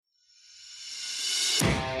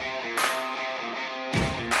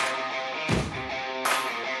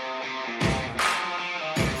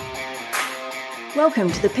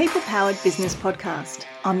Welcome to the People Powered Business Podcast.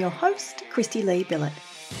 I'm your host, Christy Lee Billett.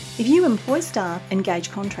 If you employ staff,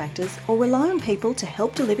 engage contractors, or rely on people to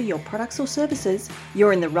help deliver your products or services,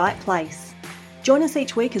 you're in the right place. Join us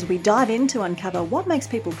each week as we dive in to uncover what makes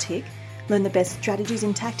people tick, learn the best strategies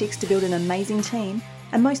and tactics to build an amazing team,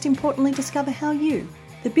 and most importantly, discover how you,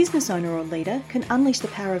 the business owner or leader, can unleash the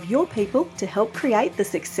power of your people to help create the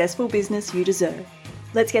successful business you deserve.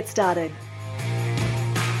 Let's get started.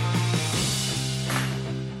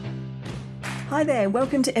 Hi there,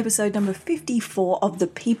 welcome to episode number 54 of the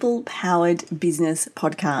People Powered Business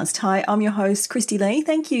Podcast. Hi, I'm your host, Christy Lee.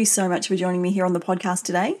 Thank you so much for joining me here on the podcast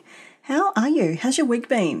today. How are you? How's your week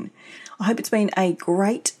been? I hope it's been a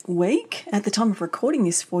great week. At the time of recording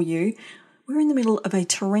this for you, we're in the middle of a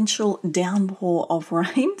torrential downpour of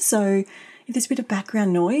rain, so if there's a bit of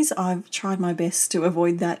background noise, I've tried my best to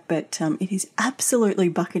avoid that, but it is absolutely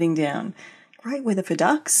bucketing down. Great weather for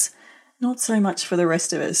ducks. Not so much for the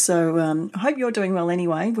rest of us. So I hope you're doing well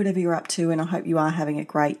anyway, whatever you're up to, and I hope you are having a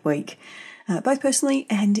great week, both personally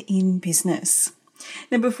and in business.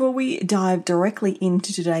 Now, before we dive directly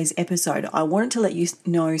into today's episode, I wanted to let you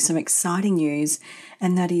know some exciting news,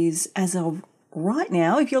 and that is, as of right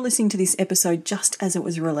now, if you're listening to this episode just as it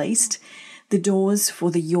was released, the doors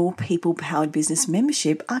for the Your People Powered Business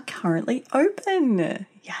membership are currently open.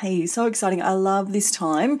 Yay, so exciting. I love this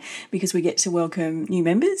time because we get to welcome new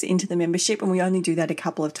members into the membership, and we only do that a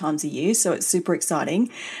couple of times a year, so it's super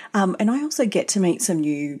exciting. And I also get to meet some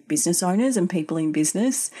new business owners and people in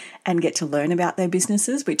business and get to learn about their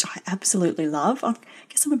businesses, which I absolutely love. I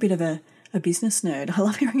guess I'm a bit of a business nerd. I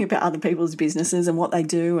love hearing about other people's businesses and what they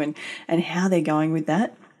do and how they're going with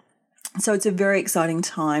that. So it's a very exciting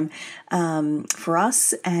time for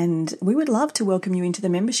us, and we would love to welcome you into the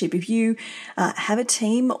membership. If you have a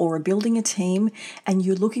team or are building a team and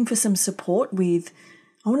you're looking for some support with,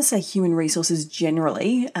 I want to say human resources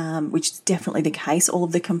generally, which is definitely the case, all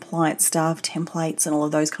of the compliance stuff, templates and all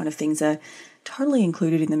of those kind of things are totally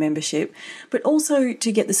included in the membership, but also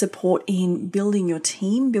to get the support in building your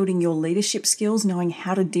team, building your leadership skills, knowing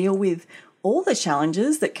how to deal with all the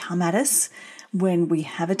challenges that come at us when we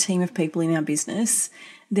have a team of people in our business,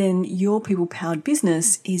 then Your People Powered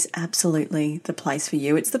Business is absolutely the place for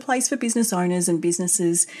you. It's the place for business owners and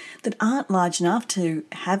businesses that aren't large enough to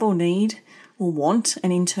have or need or want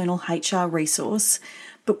an internal HR resource,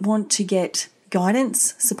 but want to get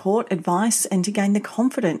guidance, support, advice, and to gain the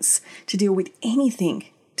confidence to deal with anything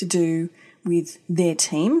to do with their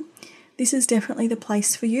team. This is definitely the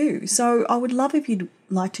place for you. So I would love if you'd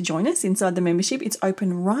like to join us inside the membership. It's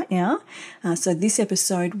open right now. So this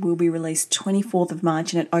episode will be released 24th of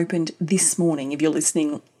March, and it opened this morning if you're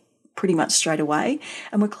listening pretty much straight away.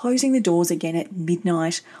 And we're closing the doors again at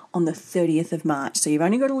midnight on the 30th of March. So you've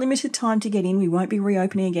only got a limited time to get in. We won't be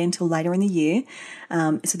reopening again until later in the year.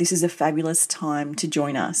 So this is a fabulous time to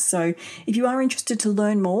join us. So if you are interested to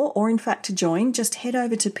learn more, or in fact to join, just head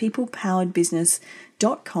over to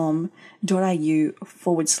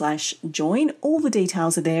peoplepoweredbusiness.com.au/join. All the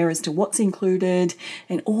details are there as to what's included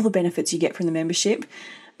and all the benefits you get from the membership.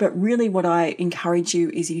 But really what I encourage you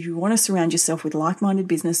is, if you want to surround yourself with like-minded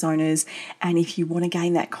business owners, and if you want to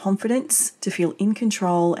gain that confidence to feel in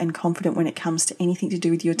control and confident when it comes to anything to do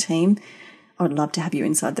with your team, I would love to have you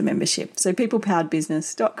inside the membership. So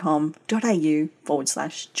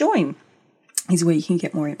peoplepoweredbusiness.com.au/join is where you can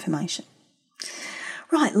get more information.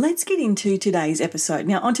 Right, let's get into today's episode.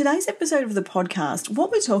 Now, on today's episode of the podcast, what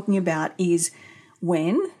we're talking about is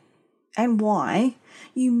when and why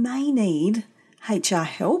you may need HR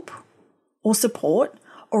help or support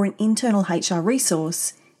or an internal HR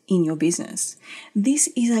resource in your business. This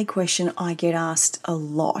is a question I get asked a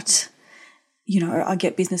lot. I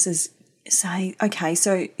get businesses say, okay,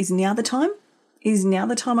 so is now the time? Is now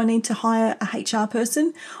the time I need to hire a HR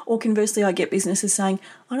person? Or conversely, I get businesses saying,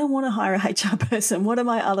 I don't want to hire a HR person. What are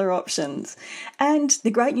my other options? And the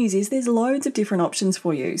great news is there's loads of different options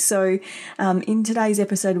for you. So in today's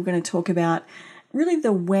episode, we're going to talk about really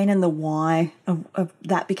the when and the why of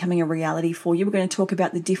that becoming a reality for you. We're going to talk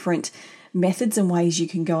about the different methods and ways you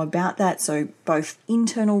can go about that. So both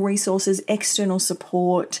internal resources, external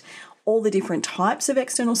support, all the different types of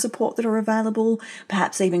external support that are available,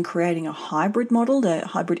 perhaps even creating a hybrid model, a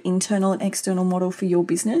hybrid internal and external model for your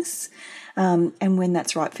business, and when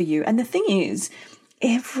that's right for you. And the thing is,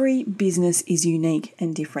 every business is unique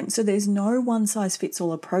and different. So there's no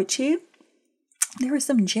one-size-fits-all approach here. There are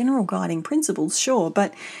some general guiding principles, sure,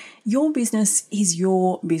 but your business is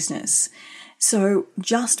your business. So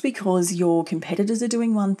just because your competitors are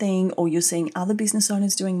doing one thing or you're seeing other business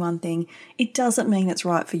owners doing one thing, it doesn't mean it's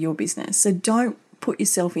right for your business. So don't put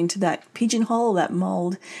yourself into that pigeonhole, that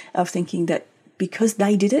mold of thinking that because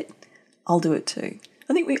they did it, I'll do it too.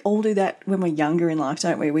 I think we all do that when we're younger in life,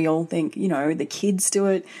 don't we? We all think, the kids do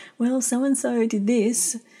it. Well, so-and-so did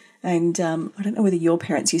this. And I don't know whether your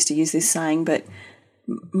parents used to use this saying, but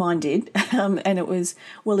mine did. And it was,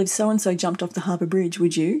 well, if so-and-so jumped off the Harbour Bridge,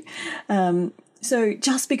 would you? So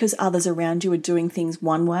just because others around you are doing things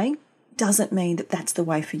one way doesn't mean that that's the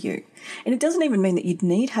way for you. And it doesn't even mean that you'd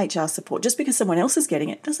need HR support. Just because someone else is getting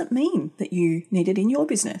it doesn't mean that you need it in your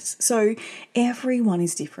business. So everyone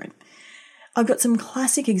is different. I've got some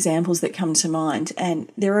classic examples that come to mind,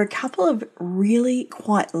 and there are a couple of really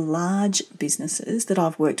quite large businesses that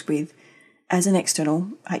I've worked with as an external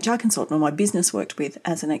HR consultant, or my business worked with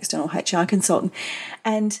as an external HR consultant.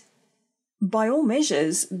 And by all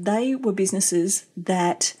measures, they were businesses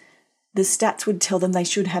that the stats would tell them they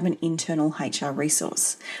should have an internal HR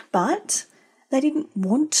resource, but they didn't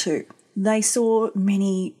want to. They saw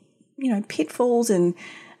many, pitfalls and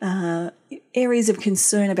areas of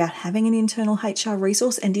concern about having an internal HR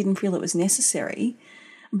resource and didn't feel it was necessary,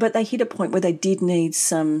 but they hit a point where they did need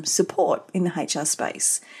some support in the HR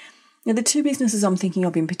space. Now, the two businesses I'm thinking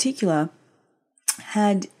of in particular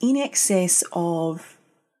had in excess of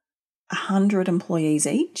 100 employees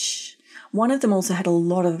each. One of them also had a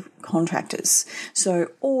lot of contractors.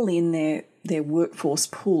 So all in their workforce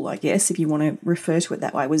pool, I guess, if you want to refer to it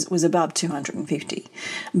that way, was above 250.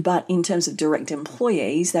 But in terms of direct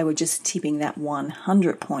employees, they were just tipping that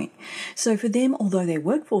 100 point. So for them, although their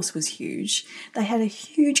workforce was huge, they had a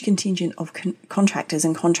huge contingent of contractors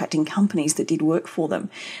and contracting companies that did work for them.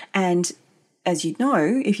 And as you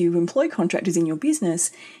know, if you employ contractors in your business,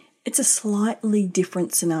 it's a slightly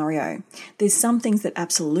different scenario. There's some things that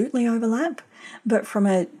absolutely overlap, but from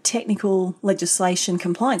a technical legislation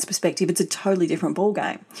compliance perspective, it's a totally different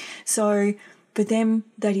ballgame. So for them,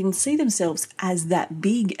 they didn't see themselves as that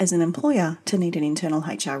big as an employer to need an internal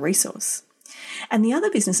HR resource. And the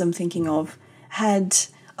other business I'm thinking of had,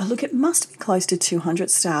 it must be close to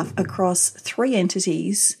 200 staff across 3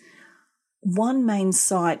 entities, one main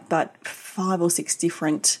site, but 5 or 6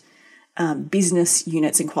 different business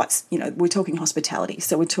units, and quite, we're talking hospitality.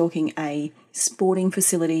 So we're talking a sporting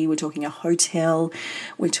facility, we're talking a hotel,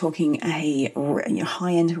 we're talking a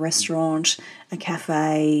high-end restaurant, a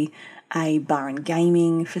cafe, a bar and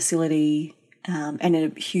gaming facility, and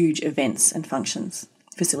a huge events and functions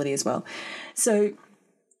facility as well. So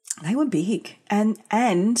they were big, and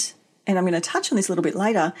I'm going to touch on this a little bit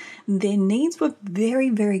later, their needs were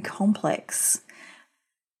very, very complex.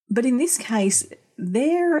 But in this case,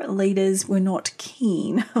 their leaders were not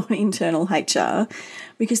keen on internal HR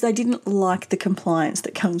because they didn't like the compliance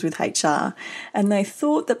that comes with HR. And they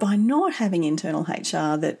thought that by not having internal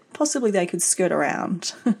HR, that possibly they could skirt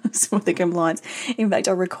around some of the compliance. In fact,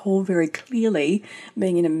 I recall very clearly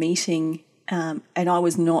being in a meeting, and I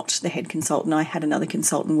was not the head consultant. I had another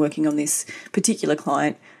consultant working on this particular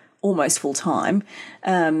client almost full time.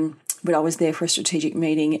 But I was there for a strategic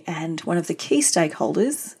meeting, and one of the key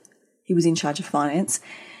stakeholders, he was in charge of finance,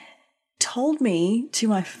 told me to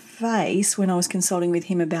my face when I was consulting with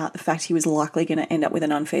him about the fact he was likely going to end up with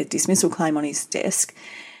an unfair dismissal claim on his desk.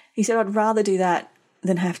 He said, I'd rather do that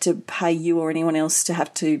than have to pay you or anyone else to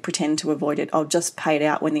have to pretend to avoid it. I'll just pay it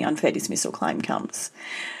out when the unfair dismissal claim comes.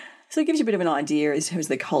 So it gives you a bit of an idea as to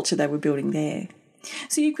the culture they were building there.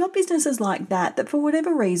 So you've got businesses like that for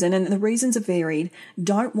whatever reason, and the reasons are varied,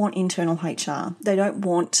 don't want internal HR. They don't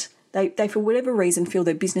want... They, for whatever reason, feel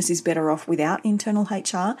their business is better off without internal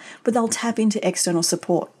HR, but they'll tap into external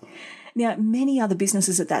support. Now, many other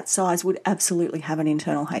businesses at that size would absolutely have an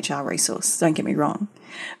internal HR resource, don't get me wrong.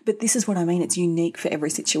 But this is what I mean, it's unique for every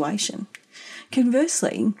situation.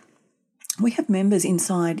 Conversely, we have members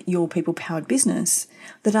inside your people-powered business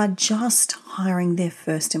that are just hiring their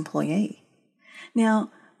first employee. Now,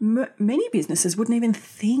 many businesses wouldn't even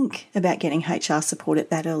think about getting HR support at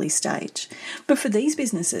that early stage. But for these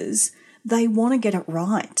businesses, they want to get it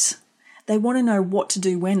right. They want to know what to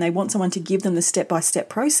do when. They want someone to give them the step-by-step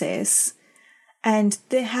process, and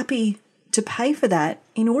they're happy to pay for that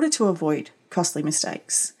in order to avoid costly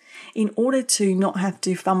mistakes, in order to not have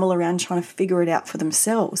to fumble around trying to figure it out for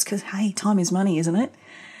themselves, because, hey, time is money, isn't it?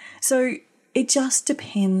 So it just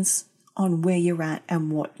depends on where you're at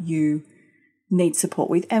and what you need support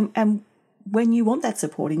with, and when you want that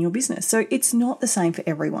support in your business. So it's not the same for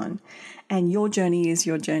everyone, and your journey is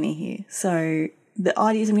your journey here. So the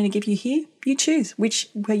ideas I'm going to give you here, you choose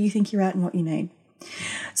where you think you're at and what you need.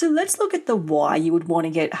 So let's look at the why you would want to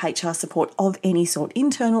get HR support of any sort,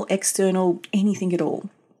 internal, external, anything at all.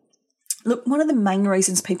 Look, one of the main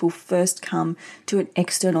reasons people first come to an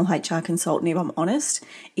external HR consultant, if I'm honest,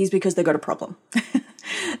 is because they've got a problem.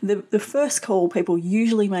 The first call people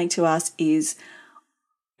usually make to us is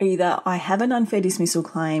either I have an unfair dismissal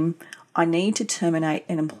claim, I need to terminate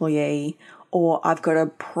an employee, or I've got a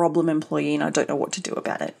problem employee and I don't know what to do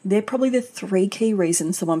about it. They're probably the three key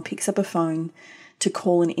reasons someone picks up a phone to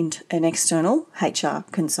call an external HR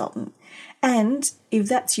consultant. And if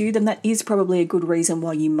that's you, then that is probably a good reason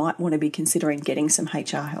why you might want to be considering getting some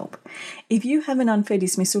HR help. If you have an unfair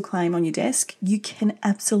dismissal claim on your desk, you can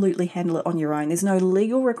absolutely handle it on your own. There's no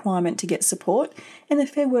legal requirement to get support, and the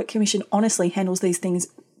Fair Work Commission honestly handles these things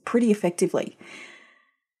pretty effectively.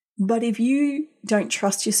 But if you don't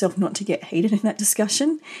trust yourself not to get heated in that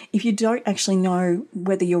discussion, if you don't actually know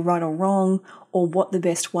whether you're right or wrong, or what the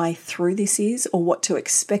best way through this is, or what to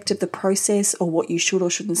expect of the process, or what you should or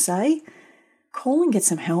shouldn't say, call and get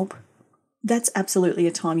some help. That's absolutely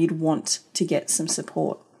a time you'd want to get some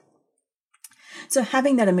support. So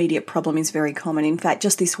having that immediate problem is very common. In fact,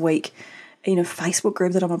 just this week, in a Facebook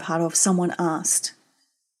group that I'm a part of, someone asked,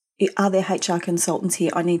 are there HR consultants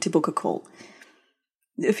here? I need to book a call.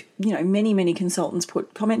 Many consultants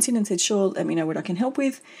put comments in and said, sure, let me know what I can help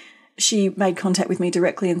with. She made contact with me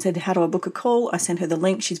directly and said, how do I book a call? I sent her the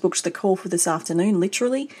link. She's booked the call for this afternoon,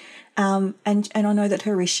 literally. And I know that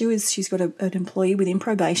her issue is she's got an employee within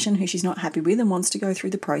probation who she's not happy with and wants to go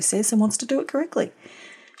through the process and wants to do it correctly.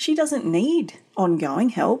 She doesn't need ongoing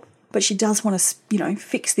help, but she does want to,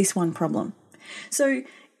 fix this one problem. So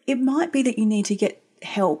it might be that you need to get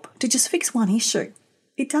help to just fix one issue.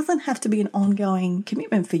 It doesn't have to be an ongoing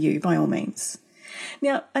commitment for you, by all means.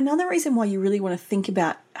 Now, another reason why you really want to think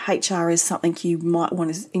about HR as something you might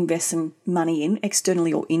want to invest some money in,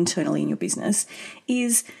 externally or internally in your business,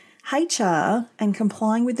 is HR and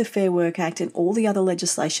complying with the Fair Work Act and all the other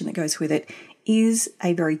legislation that goes with it is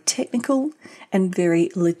a very technical and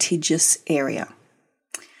very litigious area.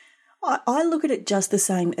 I look at it just the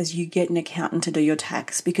same as you get an accountant to do your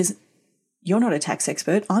tax, because you're not a tax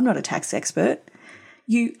expert, I'm not a tax expert.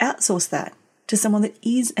 You outsource that to someone that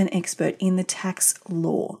is an expert in the tax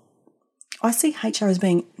law. I see HR as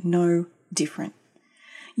being no different.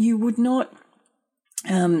 You would not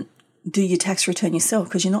do your tax return yourself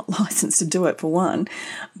because you're not licensed to do it, for one,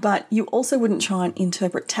 but you also wouldn't try and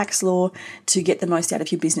interpret tax law to get the most out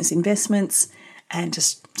of your business investments and to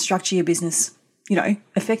structure your business,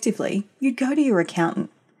 effectively. You'd go to your accountant.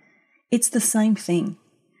 It's the same thing.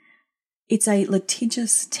 It's a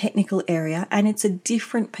litigious technical area, and it's a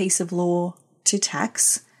different piece of law to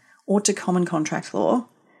tax or to common contract law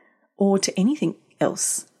or to anything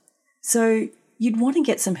else. So you'd want to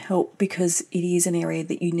get some help because it is an area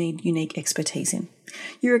that you need unique expertise in.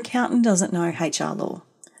 Your accountant doesn't know HR law.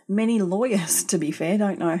 Many lawyers, to be fair,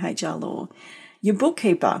 don't know HR law. Your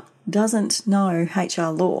bookkeeper doesn't know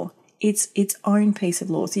HR law. It's its own piece of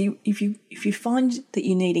law. So if you find that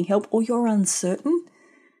you're needing help or you're uncertain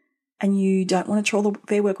and you don't want to troll the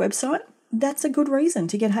Fair Work website, that's a good reason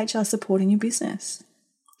to get HR support in your business.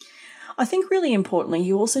 I think really importantly,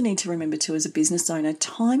 you also need to remember too, as a business owner,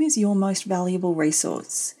 time is your most valuable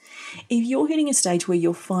resource. If you're hitting a stage where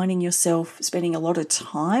you're finding yourself spending a lot of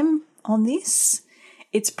time on this,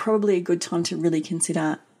 it's probably a good time to really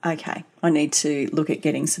consider, okay, I need to look at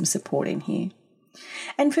getting some support in here.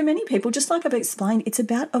 And for many people, just like I've explained, it's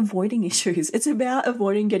about avoiding issues. It's about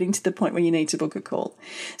avoiding getting to the point where you need to book a call.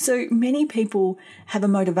 So many people have a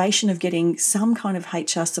motivation of getting some kind of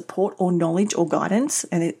HR support or knowledge or guidance,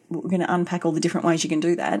 and we're going to unpack all the different ways you can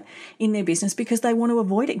do that in their business because they want to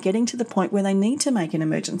avoid it getting to the point where they need to make an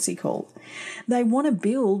emergency call. They want to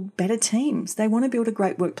build better teams. They want to build a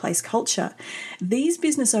great workplace culture. These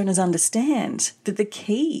business owners understand that the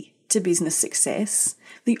key to business success,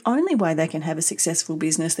 the only way they can have a successful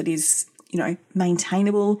business that is,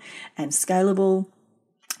 maintainable and scalable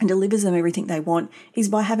and delivers them everything they want is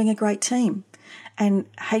by having a great team. And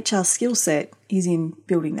HR skill set is in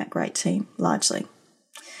building that great team, largely.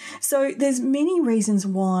 So there's many reasons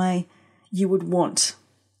why you would want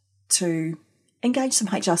to engage some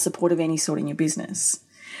HR support of any sort in your business.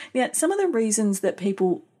 Now, some of the reasons that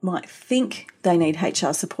people might think they need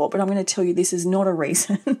HR support, but I'm going to tell you this is not a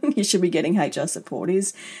reason you should be getting HR support,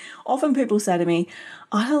 is often people say to me,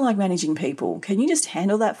 I don't like managing people. Can you just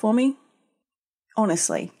handle that for me?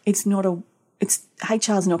 Honestly, HR's not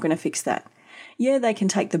going to fix that. Yeah, they can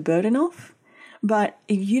take the burden off, but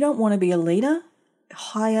if you don't want to be a leader,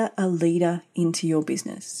 hire a leader into your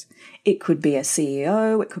business. It could be a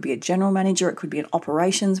CEO, it could be a general manager, it could be an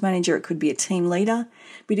operations manager, it could be a team leader.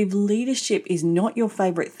 But if leadership is not your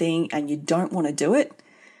favorite thing and you don't want to do it,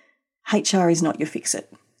 HR is not your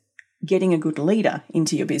fix-it. Getting a good leader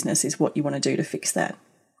into your business is what you want to do to fix that.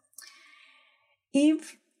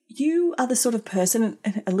 If you are the sort of person,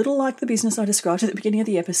 a little like the business I described at the beginning of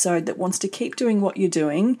the episode, that wants to keep doing what you're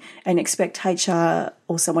doing and expect HR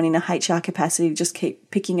or someone in a HR capacity to just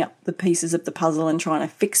keep picking up the pieces of the puzzle and trying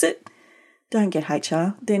to fix it, don't get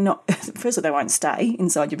HR. They're not, firstly, they won't stay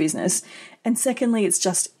inside your business. And secondly, it's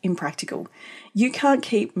just impractical. You can't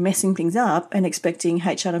keep messing things up and expecting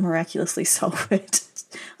HR to miraculously solve it.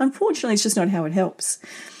 Unfortunately, it's just not how it helps.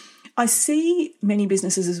 I see many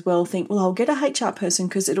businesses as well think, well, I'll get a HR person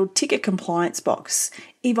because it'll tick a compliance box.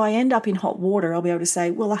 If I end up in hot water, I'll be able to say,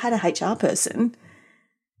 well, I had a HR person.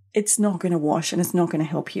 It's not going to wash and it's not going to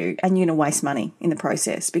help you, and you're going to waste money in the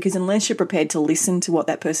process, because unless you're prepared to listen to what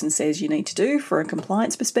that person says you need to do for a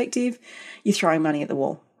compliance perspective, you're throwing money at the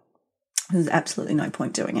wall. There's absolutely no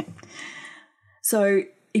point doing it. So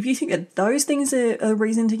if you think that those things are a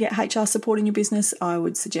reason to get HR support in your business, I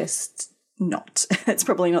would suggest not. That's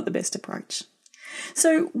probably not the best approach.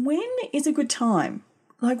 So when is a good time?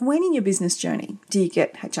 Like, when in your business journey do you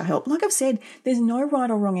get HR help? Like I've said, there's no right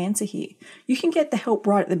or wrong answer here. You can get the help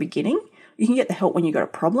right at the beginning. You can get the help when you've got a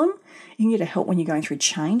problem. You can get the help when you're going through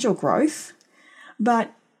change or growth.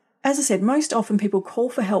 But as I said, most often people call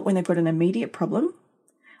for help when they've got an immediate problem,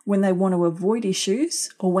 when they want to avoid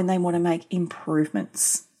issues, or when they want to make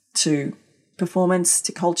improvements to performance,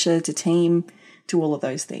 to culture, to team, to all of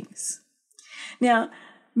those things. Now,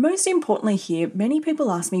 most importantly here, many people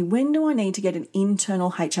ask me, when do I need to get an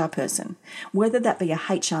internal HR person? Whether that be a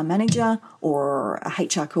HR manager or a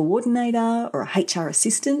HR coordinator or a HR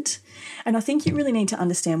assistant. And I think you really need to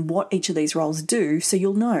understand what each of these roles do so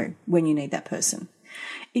you'll know when you need that person.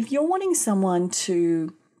 If you're wanting someone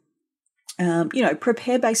to,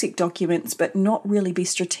 prepare basic documents but not really be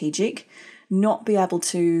strategic, not be able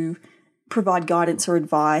to provide guidance or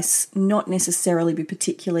advice, not necessarily be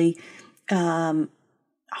particularly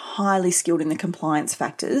highly skilled in the compliance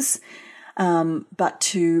factors, but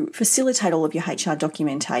to facilitate all of your HR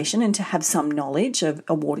documentation and to have some knowledge of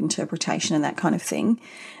award interpretation and that kind of thing,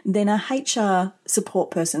 then a HR support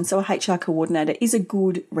person, so a HR coordinator, is a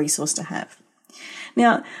good resource to have.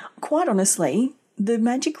 Now, quite honestly, the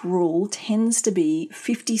magic rule tends to be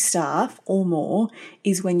 50 staff or more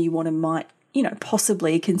is when you might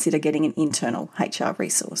possibly consider getting an internal HR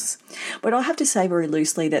resource. But I have to say very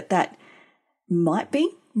loosely that might be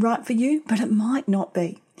right for you, but it might not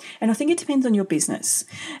be. And I think it depends on your business.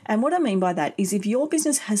 And what I mean by that is if your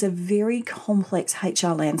business has a very complex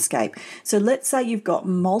HR landscape, so let's say you've got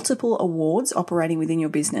multiple awards operating within your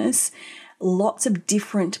business, lots of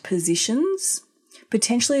different positions,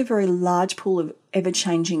 potentially a very large pool of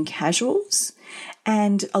ever-changing casuals,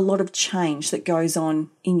 and a lot of change that goes on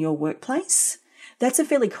in your workplace. That's a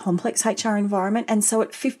fairly complex HR environment, and so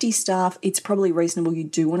at 50 staff, it's probably reasonable you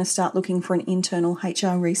do want to start looking for an internal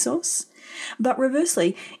HR resource. But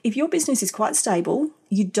reversely, if your business is quite stable,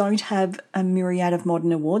 you don't have a myriad of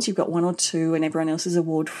modern awards, you've got one or two and everyone else is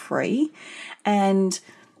award free, and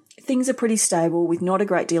things are pretty stable with not a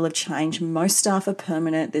great deal of change, most staff are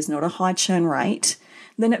permanent, there's not a high churn rate,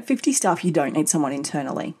 then at 50 staff, you don't need someone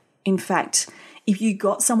internally. In fact, if you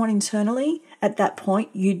got someone internally, at that point,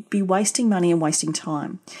 you'd be wasting money and wasting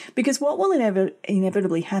time. Because what will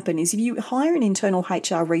inevitably happen is if you hire an internal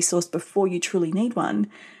HR resource before you truly need one,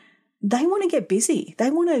 they want to get busy.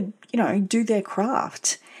 They want to, do their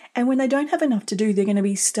craft. And when they don't have enough to do, they're going to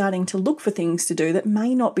be starting to look for things to do that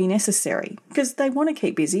may not be necessary because they want to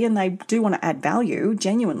keep busy and they do want to add value,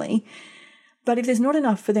 genuinely. But if there's not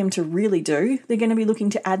enough for them to really do, they're going to be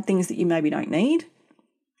looking to add things that you maybe don't need,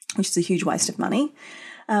 which is a huge waste of money.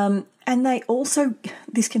 And they also,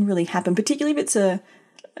 this can really happen, particularly if it's I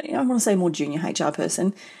want to say more junior HR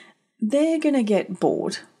person, they're going to get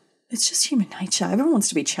bored. It's just human nature. Everyone wants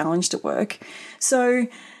to be challenged at work. So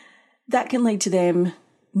that can lead to them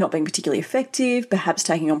not being particularly effective, perhaps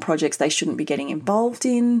taking on projects they shouldn't be getting involved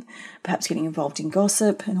in, perhaps getting involved in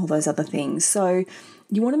gossip and all those other things. So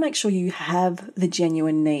you want to make sure you have the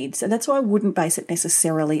genuine needs. And that's why I wouldn't base it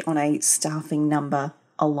necessarily on a staffing number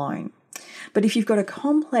alone. But if you've got a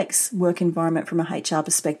complex work environment from a HR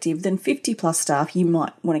perspective, then 50 plus staff, you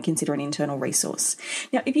might want to consider an internal resource.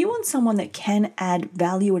 Now, if you want someone that can add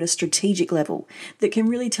value at a strategic level, that can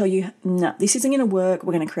really tell you, no, this isn't going to work,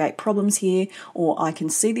 we're going to create problems here, or I can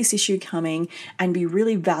see this issue coming, and be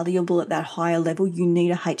really valuable at that higher level, you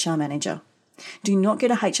need a HR manager. Do not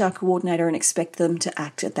get a HR coordinator and expect them to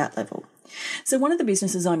act at that level. So one of the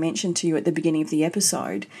businesses I mentioned to you at the beginning of the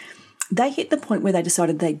episode, they hit the point where they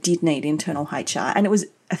decided they did need internal HR, and it was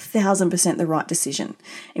 1,000% the right decision.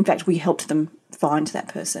 In fact, we helped them find that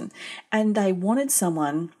person, and they wanted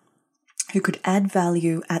someone who could add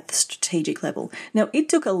value at the strategic level. Now, it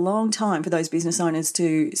took a long time for those business owners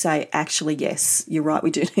to say, actually, yes, you're right,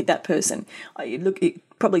 we do need that person. It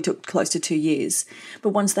probably took close to 2 years. But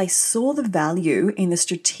once they saw the value in the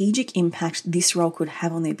strategic impact this role could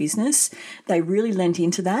have on their business, they really lent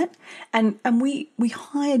into that. And we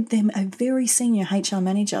hired them a very senior HR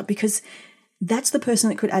manager because that's the person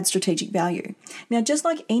that could add strategic value. Now, just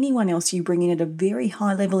like anyone else you bring in at a very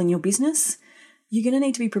high level in your business, you're going to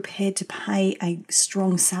need to be prepared to pay a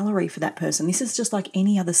strong salary for that person. This is just like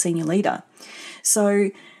any other senior leader.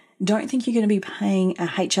 So don't think you're going to be paying a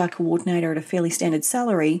HR coordinator at a fairly standard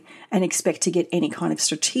salary and expect to get any kind of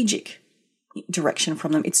strategic direction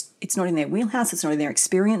from them. It's not in their wheelhouse. It's not in their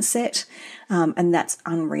experience set. And that's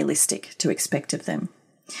unrealistic to expect of them.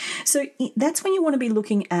 So that's when you want to be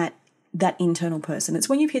looking at that internal person. It's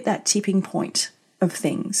when you've hit that tipping point of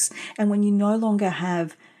things and when you no longer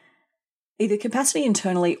have either capacity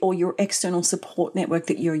internally or your external support network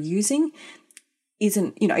that you're using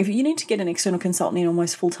isn't, if you need to get an external consultant in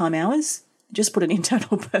almost full-time hours, just put an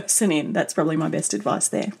internal person in. That's probably my best advice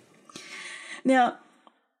there. Now,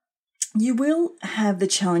 you will have the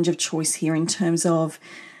challenge of choice here in terms of,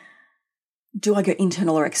 do I go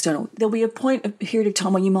internal or external? There'll be a period of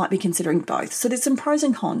time where you might be considering both. So there's some pros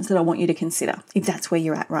and cons that I want you to consider if that's where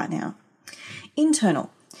you're at right now.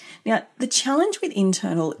 Internal. Now, the challenge with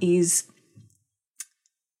internal is,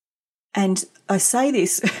 and I say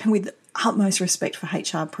this with utmost respect for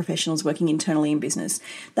HR professionals working internally in business,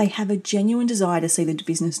 they have a genuine desire to see the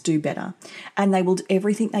business do better, and they will do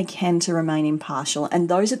everything they can to remain impartial. And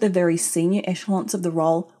those at the very senior echelons of the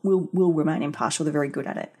role will remain impartial. They're very good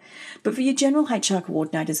at it. But for your general HR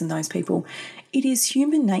coordinators and those people, it is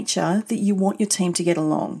human nature that you want your team to get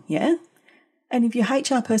along, yeah? And if your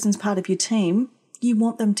HR person's part of your team, you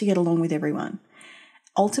want them to get along with everyone.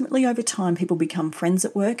 Ultimately, over time, people become friends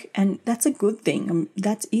at work, and that's a good thing.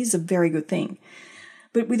 That is a very good thing.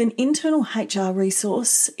 But with an internal HR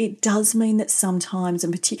resource, it does mean that sometimes,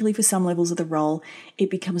 and particularly for some levels of the role, it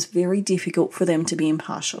becomes very difficult for them to be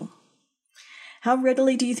impartial. How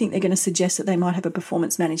readily do you think they're going to suggest that they might have a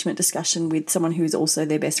performance management discussion with someone who is also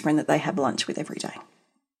their best friend that they have lunch with every day?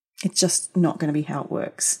 It's just not going to be how it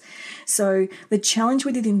works. So the challenge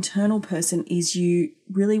with an internal person is you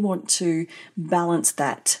really want to balance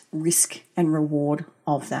that risk and reward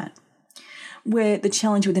of that. Where the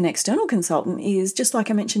challenge with an external consultant is, just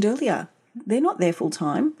like I mentioned earlier, they're not there full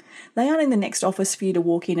time. They aren't in the next office for you to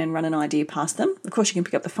walk in and run an idea past them. Of course, you can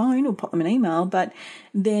pick up the phone or pop them an email, but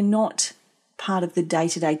they're not part of the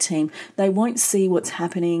day-to-day team. They won't see what's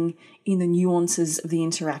happening in the nuances of the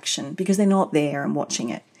interaction because they're not there and watching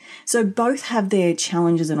it. So both have their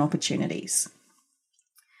challenges and opportunities.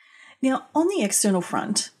 Now, on the external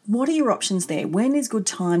front, what are your options there? When is good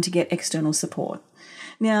time to get external support?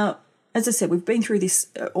 Now, as I said, we've been through this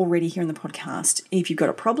already here in the podcast. If you've got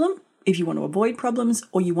a problem, if you want to avoid problems,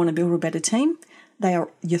 or you want to build a better team, they are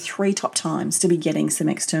your 3 top times to be getting some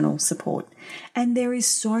external support. And there is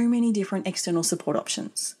so many different external support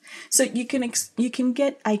options. So you can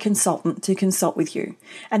get a consultant to consult with you.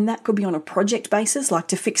 And that could be on a project basis, like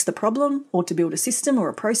to fix the problem or to build a system or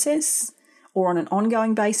a process, or on an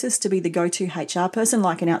ongoing basis to be the go-to HR person,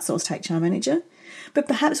 like an outsourced HR manager. But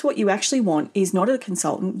perhaps what you actually want is not a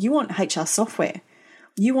consultant, you want HR software.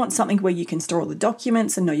 You want something where you can store all the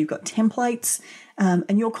documents and know you've got templates,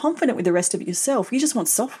 and you're confident with the rest of it yourself. You just want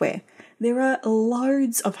software. There are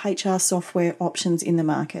loads of HR software options in the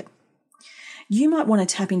market. You might want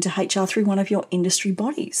to tap into HR through one of your industry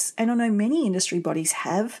bodies. And I know many industry bodies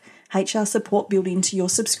have HR support built into your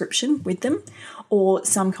subscription with them, or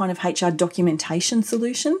some kind of HR documentation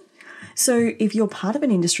solution. So if you're part of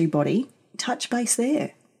an industry body, touch base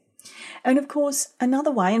there. And of course,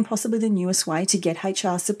 another way, and possibly the newest way to get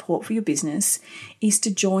HR support for your business, is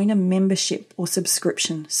to join a membership or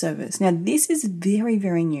subscription service. Now, this is very,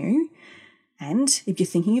 very new. And if you're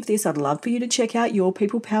thinking of this, I'd love for you to check out Your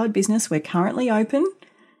People Powered Business. We're currently open.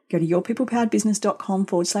 Go to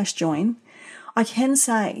yourpeoplepoweredbusiness.com/join. I can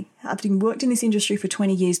say, having worked in this industry for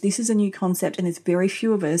 20 years, this is a new concept, and there's very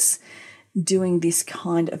few of us doing this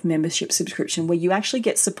kind of membership subscription where you actually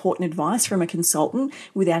get support and advice from a consultant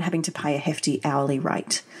without having to pay a hefty hourly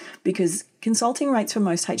rate, because consulting rates for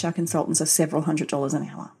most HR consultants are several $100s an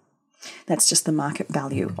hour. That's just the market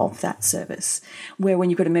value of that service. Where when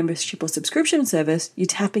you've got a membership or subscription service, you're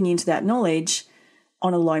tapping into that knowledge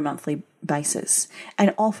on a low monthly basis.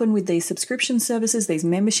 And often with these subscription services, these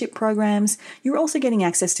membership programs, you're also getting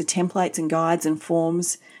access to templates and guides and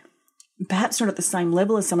forms, perhaps not at the same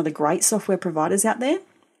level as some of the great software providers out there.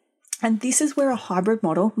 And this is where a hybrid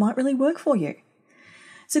model might really work for you.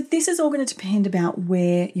 So this is all going to depend about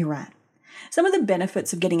where you're at. Some of the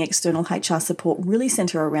benefits of getting external HR support really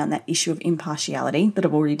centre around that issue of impartiality that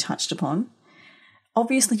I've already touched upon.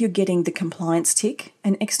 Obviously, you're getting the compliance tick.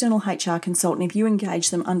 An external HR consultant, if you engage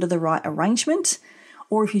them under the right arrangement,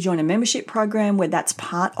 or if you join a membership program where that's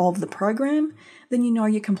part of the program, then you know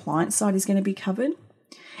your compliance side is going to be covered.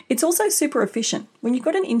 It's also super efficient. When you've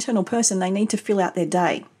got an internal person, they need to fill out their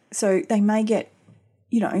day. So they may get,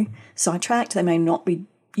 sidetracked. They may not be,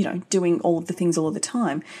 doing all of the things all of the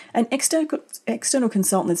time. An external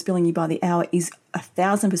consultant that's billing you by the hour is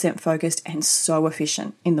 1,000% focused and so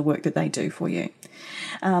efficient in the work that they do for you.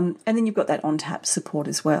 And then you've got that on-tap support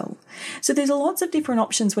as well. So there's lots of different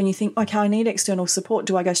options when you think, okay, I need external support.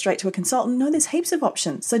 Do I go straight to a consultant? No, there's heaps of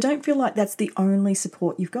options. So don't feel like that's the only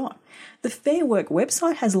support you've got. The Fair Work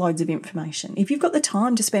website has loads of information. If you've got the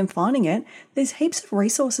time to spend finding it, there's heaps of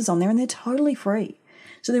resources on there and they're totally free.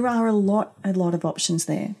 So there are a lot of options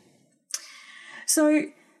there. So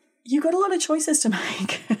you've got a lot of choices to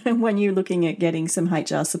make when you're looking at getting some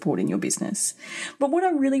HR support in your business. But what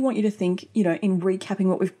I really want you to think, in recapping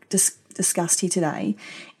what we've discussed here today,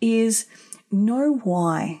 is know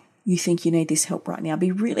why you think you need this help right now.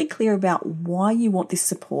 Be really clear about why you want this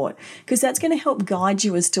support, because that's going to help guide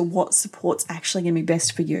you as to what support's actually going to be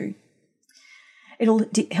best for you. It'll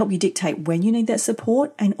help you dictate when you need that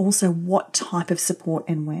support and also what type of support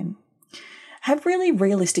and when. Have really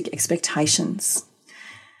realistic expectations.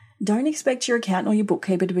 Don't expect your accountant or your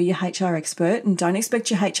bookkeeper to be your HR expert, and don't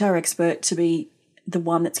expect your HR expert to be the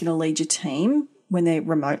one that's going to lead your team when they're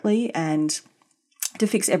remotely and to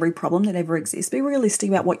fix every problem that ever exists. Be realistic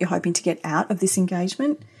about what you're hoping to get out of this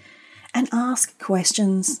engagement and ask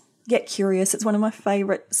questions. Get curious. It's one of my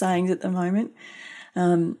favourite sayings at the moment.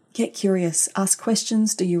 Get curious, ask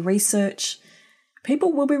questions, do your research.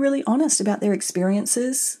 People will be really honest about their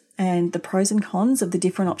experiences and the pros and cons of the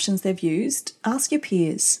different options they've used. Ask your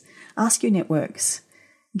peers, ask your networks,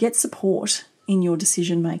 get support in your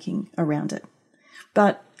decision making around it.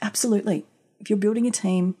 But absolutely, if you're building a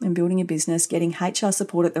team and building a business, getting HR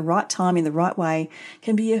support at the right time in the right way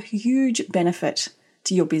can be a huge benefit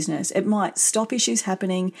to your business. It might stop issues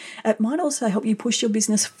happening. It might also help you push your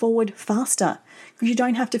business forward faster because you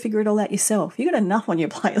don't have to figure it all out yourself. You've got enough on your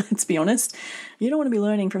plate, let's be honest. You don't want to be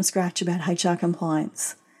learning from scratch about HR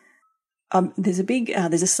compliance. There's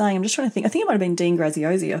a saying, I'm just trying to think, I think it might have been Dean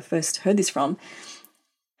Graziosi I first heard this from,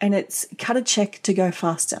 and it's cut a check to go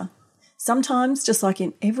faster. Sometimes, just like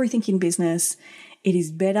in everything in business, it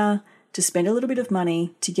is better to spend a little bit of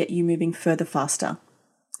money to get you moving further faster.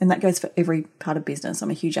 And that goes for every part of business. I'm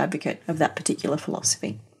a huge advocate of that particular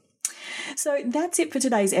philosophy. So that's it for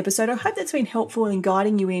today's episode. I hope that's been helpful in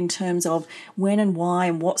guiding you in terms of when and why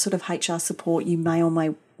and what sort of HR support you may or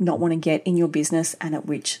may not want to get in your business and at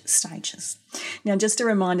which stages. Now, just a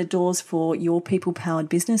reminder, doors for Your People Powered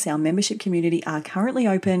Business, our membership community, are currently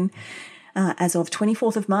open as of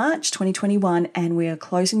 24th of March 2021, and we are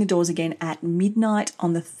closing the doors again at midnight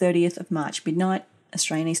on the 30th of March, midnight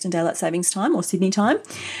Australian Eastern Daylight Savings Time or Sydney time.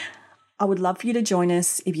 I would love for you to join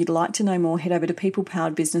us. If you'd like to know more, head over to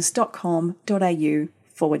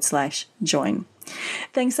peoplepoweredbusiness.com.au/join.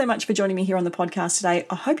 Thanks so much for joining me here on the podcast today.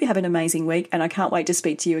 I hope you have an amazing week, and I can't wait to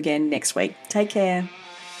speak to you again next week. Take care.